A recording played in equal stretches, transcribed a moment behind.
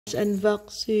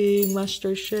Unboxing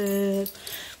MasterChef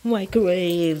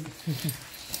microwave.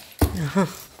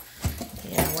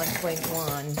 Yeah,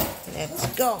 1.1. Let's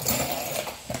go.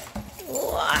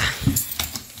 Wow.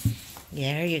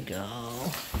 There you go.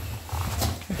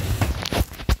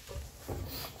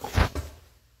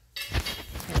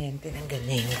 Ayan, tinanggal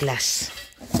na yung glass.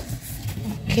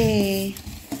 Okay.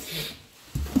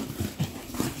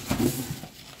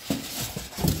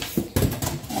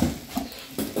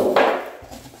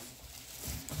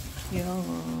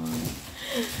 Yun.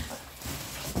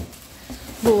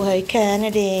 Buhay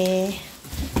Canada.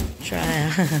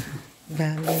 Try.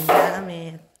 Bagong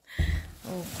gamit.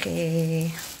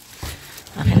 Okay.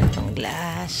 Akin na itong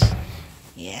glass.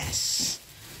 Yes.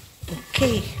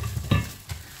 Okay.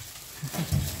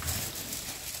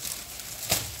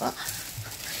 Oh.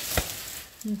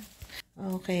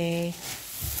 Okay.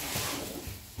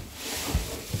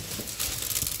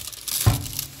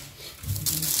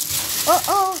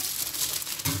 Oh.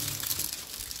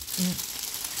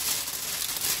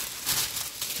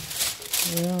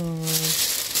 Ayan.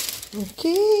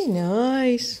 Okay,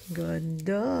 nice.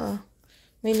 Ganda.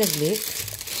 May nag-leak?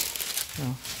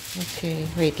 Oh, okay,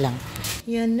 wait lang.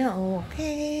 Yan na,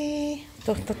 okay.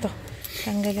 To.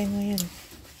 Tanggalin mo yan.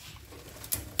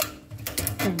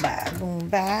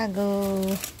 Bagong-bago.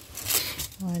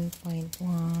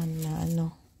 1.1 na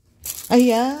ano.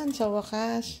 Ayan, sa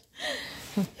wakas.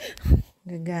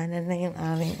 Gagana na yung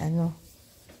aming ano.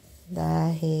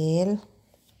 Dahil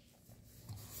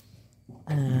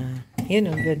yun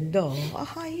ang ganda.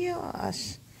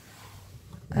 Yes.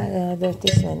 That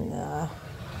is an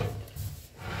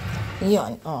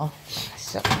yun, oh.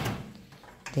 So,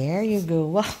 there you go.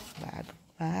 Wow,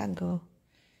 bago.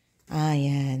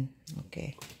 Ayan.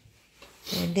 Okay.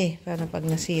 Pwede. Para pag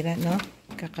nasira, no?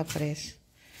 Kakapress.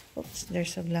 Oops,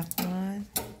 there's a black one.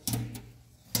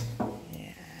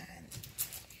 Ayan.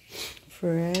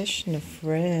 Fresh na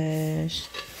fresh.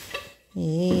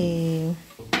 Yeah.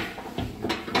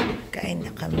 Kain na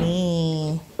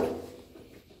kami.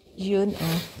 Yun,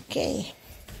 okay.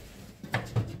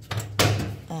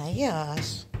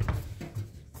 Ayos.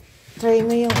 Try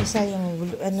mo yung isa, yung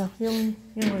blue, ano, yung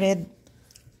red.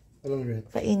 Walang red.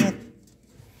 Painit.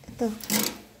 Ito,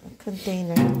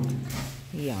 container.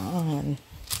 Yan.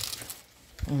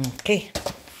 Okay.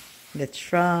 Let's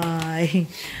try.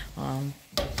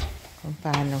 Kung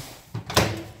paano.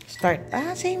 Start.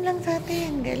 Same lang sa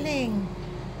atin. Galing.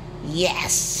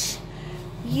 Yes!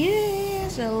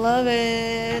 Yes! I love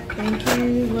it! Thank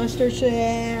you,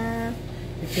 MasterChef!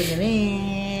 Ito na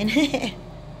rin.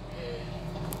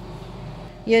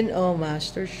 Yan,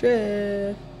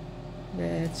 MasterChef.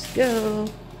 Let's go.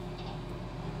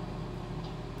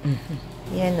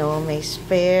 Yan, may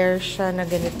spare siya na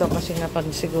ganito kasi nga pag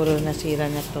siguro nasira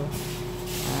na to.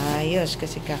 Ayos,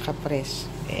 kasi kakapress.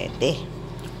 Pwede.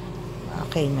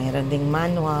 Okay, mayroon ding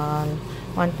manual.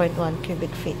 1.1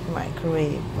 cubic feet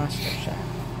microwave MasterChef.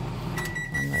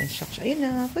 Ano instruction? Ayun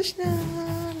na. Push na.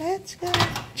 Let's go.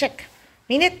 Check.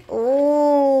 Minute.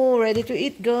 Oh, ready to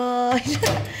eat, guys.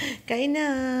 Kain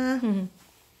na.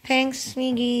 Thanks,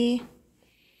 Miggy.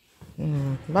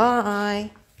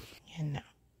 Bye. Yan na.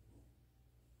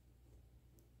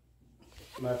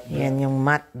 Yan yung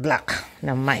matte black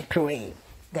na microwave.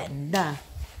 Ganda.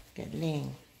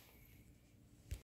 Galing.